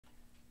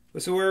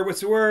What's the word?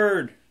 What's the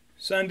word?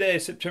 Sunday,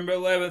 September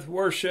 11th,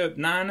 worship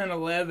 9 and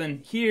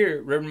 11 here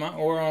at Rivermont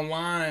or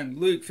online.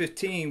 Luke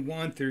 15,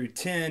 1 through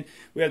 10.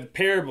 We have the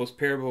parables,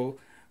 parable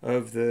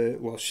of the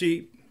lost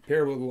sheep,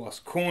 parable of the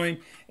lost coin,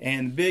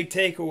 and the big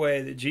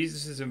takeaway that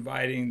Jesus is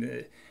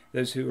inviting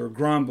those who are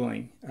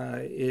grumbling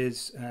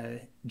is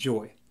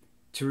joy,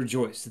 to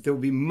rejoice, that there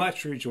will be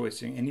much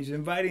rejoicing. And he's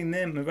inviting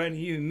them, inviting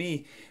you and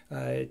me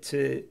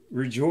to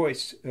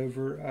rejoice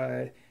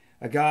over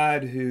a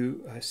God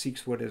who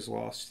seeks what is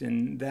lost.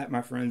 And that,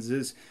 my friends,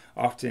 is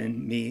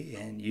often me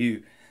and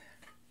you.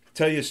 I'll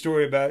tell you a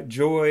story about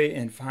joy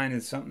and finding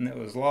something that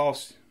was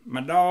lost.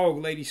 My dog,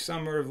 Lady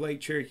Summer of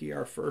Lake Cherokee,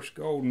 our first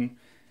golden,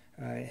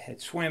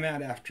 had swam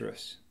out after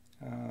us.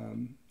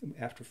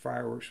 After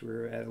fireworks, we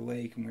were at a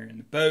lake and we were in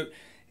the boat.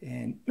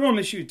 And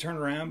normally she would turn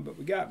around, but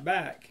we got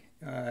back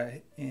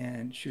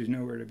and she was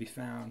nowhere to be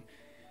found.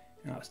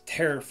 And I was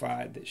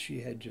terrified that she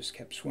had just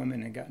kept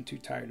swimming and gotten too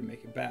tired to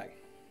make it back.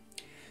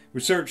 We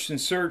searched and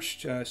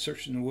searched,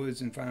 searched in the woods,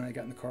 and finally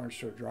got in the car and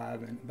started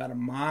driving. About a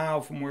mile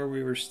from where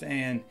we were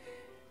staying,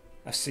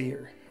 I see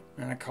her,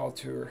 and I call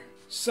to her,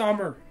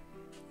 "Summer!"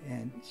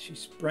 And she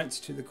sprints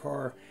to the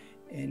car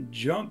and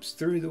jumps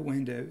through the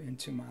window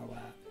into my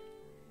lap.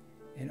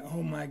 And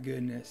oh my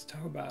goodness,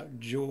 talk about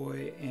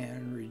joy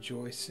and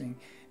rejoicing.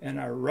 And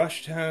I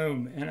rushed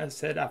home, and I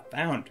said, I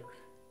found her.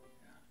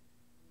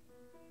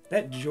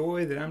 That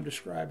joy that I'm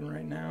describing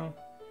right now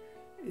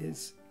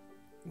is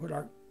what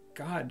our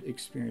God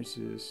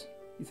experiences.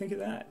 You think of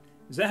that?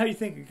 Is that how you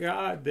think of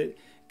God? That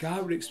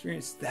God would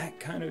experience that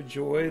kind of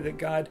joy? That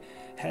God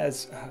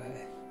has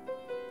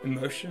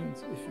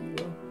emotions, if you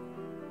will?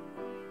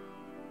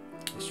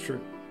 It's true.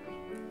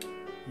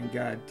 And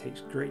God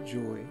takes great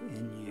joy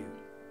in you,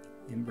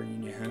 in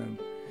bringing you home.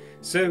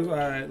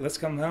 So let's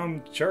come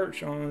home to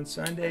church on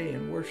Sunday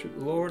and worship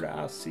the Lord.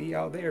 I'll see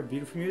y'all there.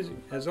 Beautiful music,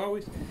 as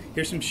always.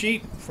 Here's some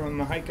sheep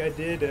from a hike I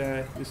did.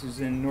 This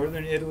is in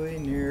northern Italy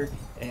near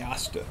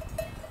Aosta.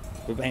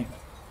 Bang.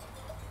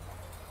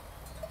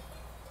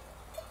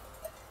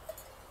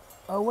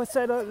 Oh, what's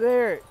that up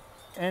there?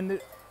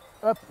 And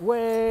up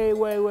way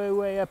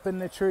up in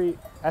the tree.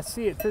 I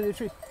see it through the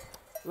tree.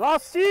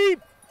 Lost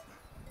sheep!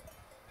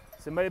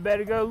 Somebody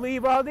better go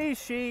leave all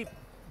these sheep.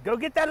 Go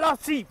get that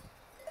lost sheep.